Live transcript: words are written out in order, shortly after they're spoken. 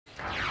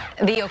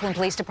The Oakland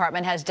Police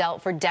Department has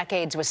dealt for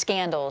decades with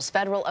scandals,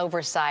 federal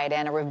oversight,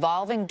 and a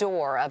revolving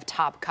door of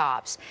top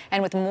cops.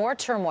 And with more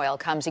turmoil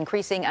comes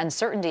increasing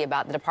uncertainty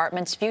about the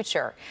department's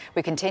future.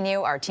 We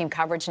continue our team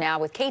coverage now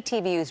with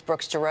KTVU's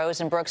Brooks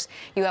DeRose. And Brooks,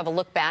 you have a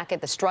look back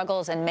at the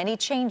struggles and many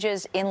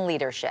changes in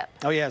leadership.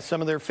 Oh, yeah,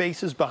 some of their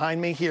faces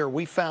behind me here.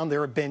 We found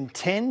there have been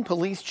 10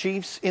 police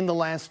chiefs in the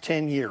last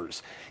 10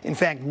 years. In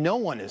fact, no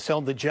one has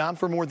held the job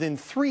for more than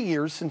 3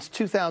 years since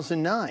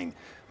 2009.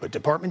 But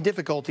department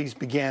difficulties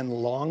began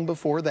long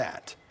before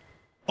that.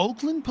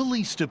 Oakland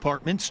Police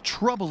Department's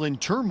trouble and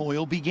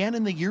turmoil began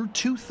in the year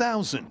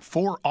 2000.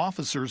 4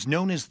 officers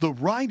known as the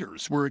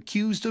Riders were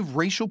accused of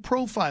racial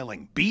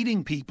profiling,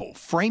 beating people,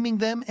 framing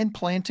them, and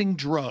planting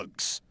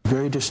drugs.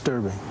 Very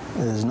disturbing.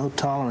 There's no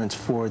tolerance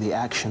for the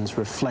actions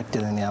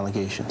reflected in the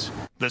allegations.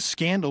 The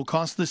scandal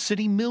cost the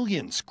city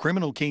millions.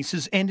 Criminal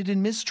cases ended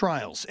in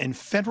mistrials, and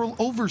federal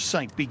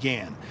oversight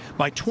began.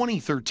 By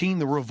 2013,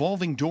 the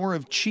revolving door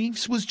of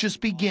chiefs was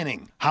just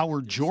beginning.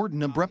 Howard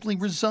Jordan abruptly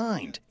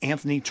resigned.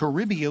 Anthony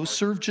Toribio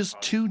served just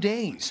 2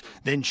 days.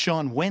 Then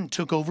Sean Went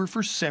took over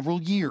for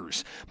several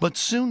years. But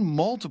soon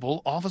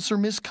multiple officer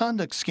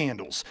misconduct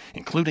scandals,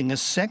 including a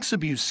sex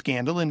abuse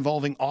scandal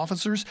involving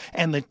officers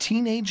and the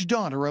teenage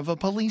daughter of a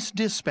police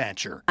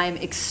dispatcher. I'm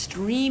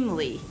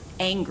extremely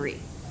angry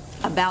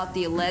about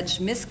the alleged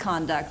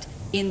misconduct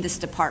in this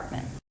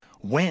department.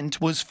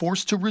 Went was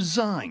forced to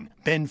resign.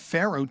 Ben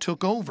Farrow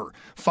took over.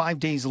 5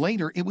 days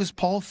later, it was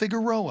Paul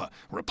Figueroa,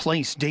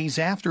 replaced days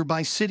after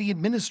by City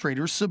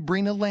Administrator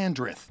Sabrina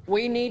Landreth.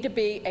 We need to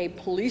be a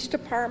police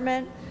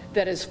department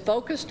that is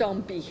focused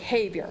on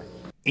behavior.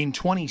 In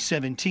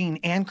 2017,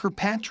 Ann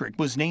Kirkpatrick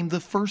was named the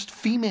first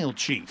female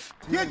chief.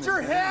 Get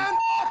your hand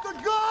off the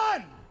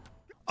gun!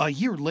 A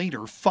year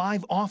later,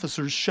 5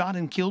 officers shot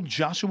and killed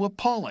Joshua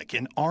Pollock,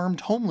 an armed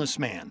homeless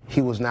man.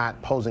 He was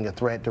not posing a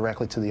threat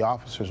directly to the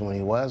officers when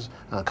he was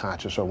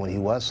unconscious or when he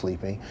was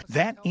sleeping.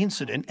 That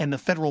incident and the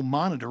federal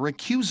monitor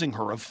accusing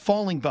her of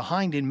falling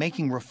behind in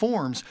making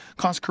reforms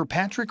cost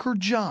Kirkpatrick her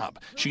job.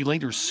 She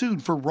later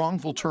sued for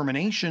wrongful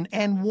termination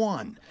and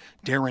won.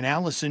 Darren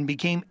Allison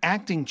became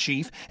acting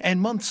chief,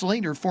 and months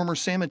later, former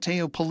San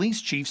Mateo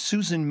Police Chief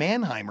Susan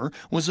Mannheimer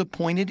was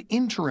appointed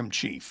interim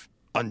chief.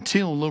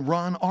 Until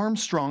LeRonne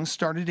Armstrong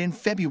started in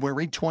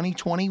February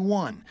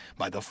 2021.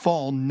 By the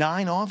fall,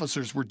 9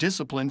 officers were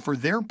disciplined for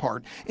their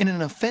part in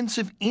an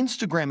offensive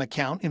Instagram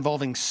account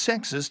involving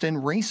sexist and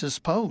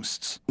racist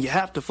posts. You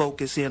have to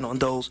focus in on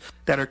those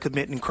that are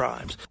committing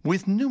crimes.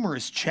 With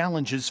numerous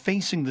challenges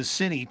facing the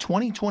city,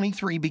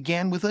 2023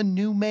 began with a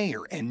new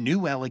mayor and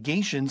new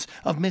allegations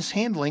of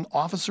mishandling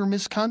officer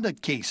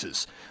misconduct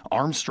cases.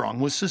 Armstrong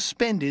was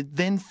suspended,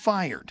 then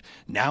fired,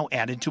 now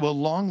added to a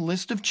long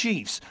list of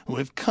chiefs who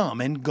have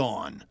come and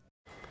gone.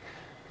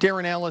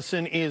 Darren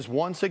Allison is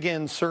once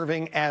again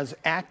serving as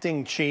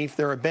acting chief.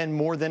 There have been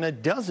more than a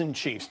dozen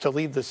chiefs to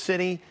leave the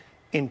city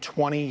in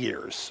 20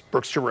 years.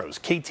 Brooks DeRose,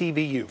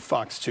 KTVU,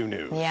 Fox 2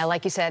 News. Yeah,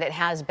 like you said, it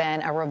has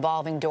been a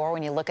revolving door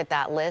when you look at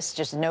that list,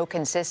 just no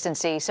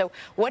consistency. So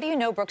what do you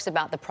know, Brooks,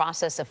 about the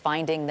process of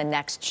finding the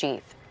next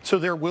chief? So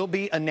there will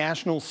be a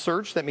national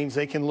search. That means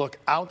they can look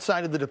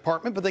outside of the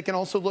department, but they can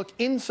also look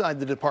inside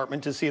the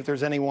department to see if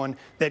there's anyone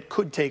that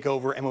could take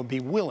over and would be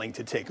willing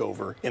to take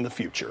over in the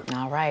future.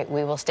 All right,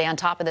 we will stay on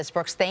top of this,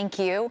 Brooks. Thank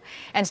you.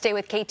 And stay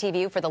with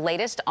KTVU for the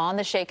latest on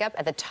the shakeup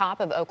at the top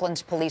of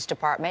Oakland's police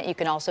department. You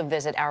can also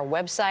visit our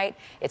website.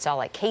 It's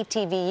all at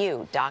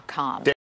ktvu.com.